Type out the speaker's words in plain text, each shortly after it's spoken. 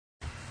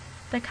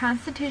The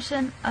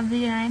Constitution of the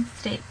United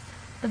States,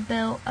 the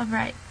Bill of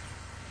Rights.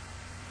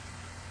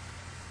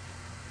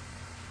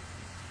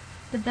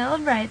 The Bill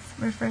of Rights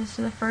refers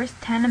to the first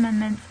 10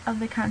 amendments of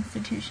the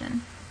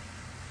Constitution.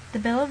 The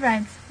Bill of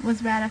Rights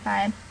was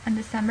ratified on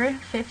December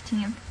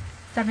 15,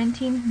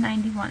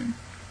 1791.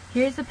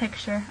 Here's a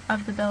picture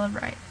of the Bill of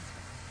Rights.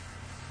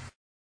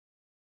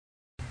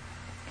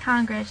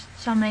 Congress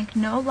shall make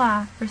no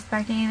law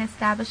respecting an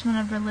establishment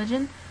of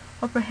religion,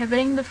 or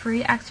prohibiting the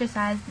free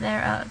exercise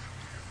thereof,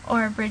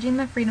 or abridging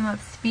the freedom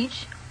of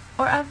speech,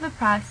 or of the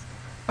press,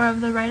 or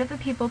of the right of the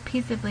people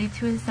peaceably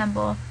to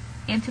assemble,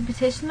 and to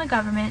petition the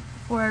government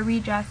for a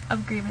redress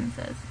of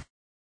grievances.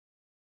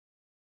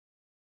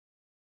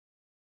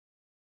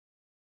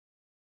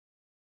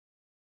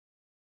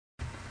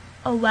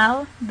 A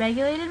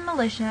well-regulated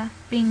militia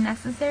being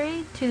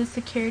necessary to the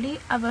security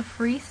of a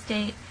free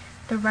state,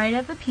 the right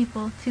of the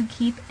people to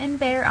keep and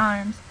bear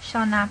arms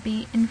shall not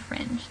be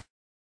infringed.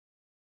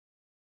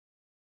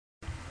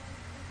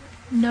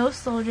 No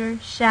soldier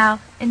shall,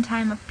 in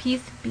time of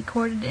peace, be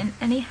quartered in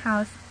any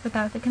house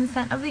without the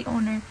consent of the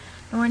owner,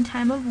 nor in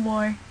time of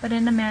war, but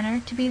in a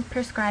manner to be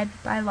prescribed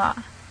by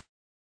law.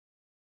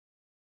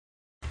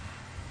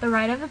 The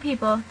right of the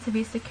people to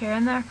be secure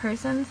in their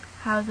persons,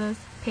 houses,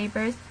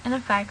 papers, and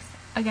effects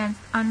against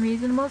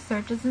unreasonable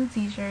searches and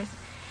seizures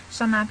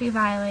shall not be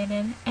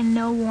violated, and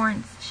no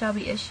warrants shall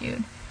be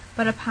issued,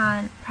 but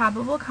upon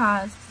probable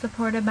cause,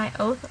 supported by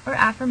oath or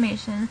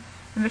affirmation,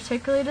 and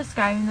particularly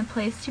describing the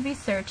place to be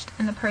searched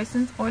and the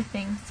persons or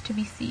things to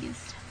be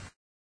seized.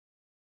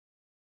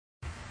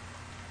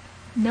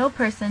 No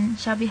person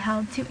shall be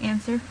held to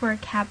answer for a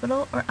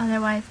capital or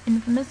otherwise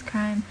infamous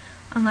crime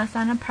unless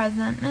on a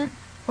presentment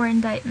or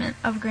indictment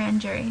of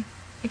grand jury,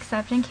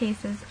 except in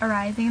cases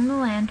arising in the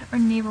land or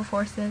naval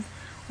forces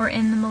or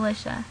in the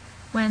militia,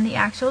 when the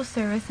actual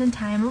service in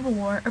time of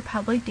war or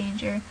public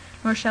danger,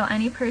 nor shall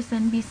any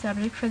person be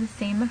subject for the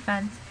same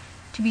offense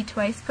to be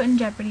twice put in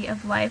jeopardy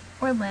of life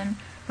or limb,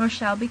 nor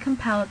shall be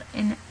compelled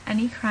in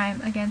any crime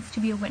against to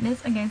be a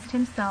witness against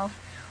himself,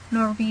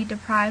 nor be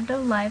deprived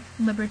of life,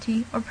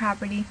 liberty, or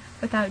property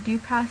without due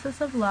process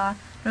of law,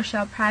 nor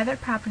shall private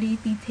property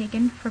be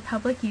taken for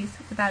public use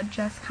without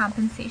just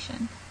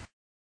compensation.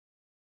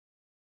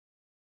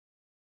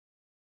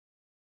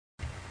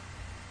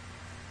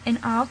 In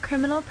all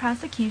criminal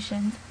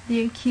prosecutions,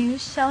 the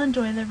accused shall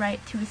enjoy the right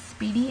to a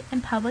speedy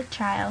and public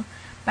trial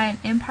by an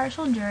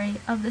impartial jury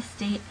of the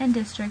state and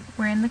district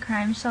wherein the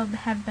crime shall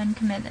have been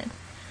committed,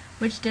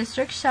 which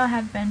district shall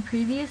have been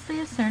previously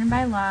discerned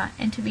by law,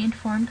 and to be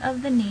informed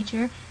of the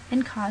nature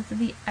and cause of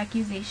the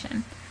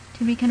accusation,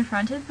 to be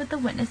confronted with the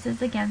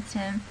witnesses against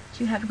him,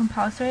 to have a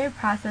compulsory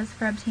process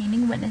for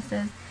obtaining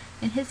witnesses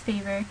in his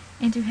favor,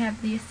 and to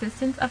have the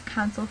assistance of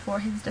counsel for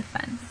his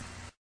defense.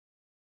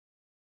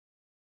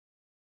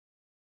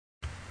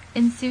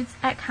 In suits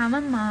at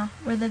common law,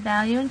 where the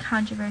value in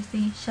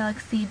controversy shall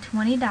exceed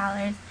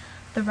 $20,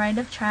 the right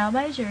of trial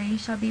by jury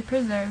shall be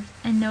preserved,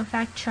 and no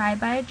fact tried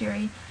by a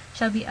jury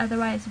shall be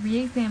otherwise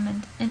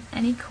re-examined in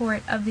any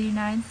court of the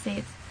United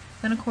States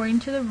than according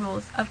to the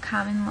rules of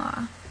common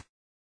law.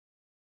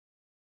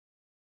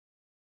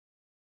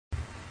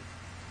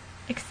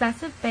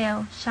 Excessive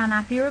bail shall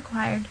not be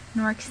required,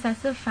 nor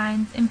excessive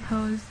fines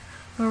imposed,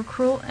 nor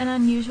cruel and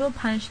unusual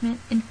punishment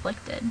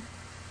inflicted.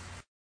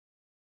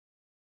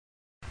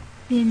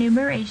 The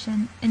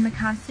enumeration in the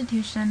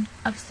Constitution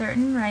of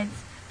certain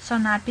rights shall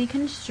not be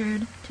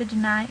construed to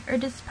deny or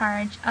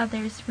disparage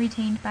others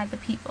retained by the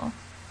people.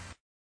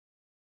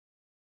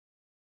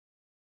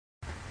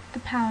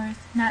 The powers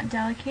not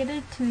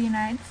delegated to the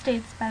United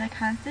States by the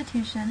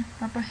Constitution,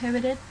 nor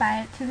prohibited by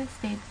it to the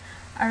states,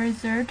 are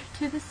reserved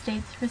to the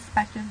states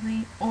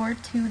respectively, or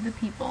to the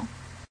people.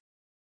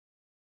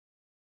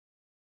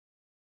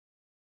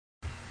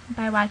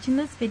 By watching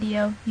this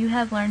video, you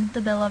have learned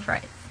the Bill of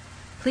Rights.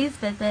 Please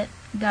visit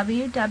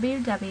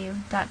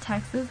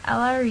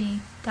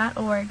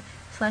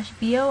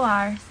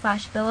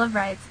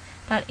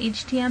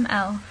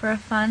www.texaslre.org/bor/billofrights.html for a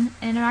fun,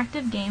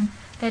 interactive game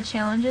that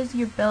challenges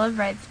your Bill of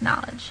Rights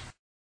knowledge.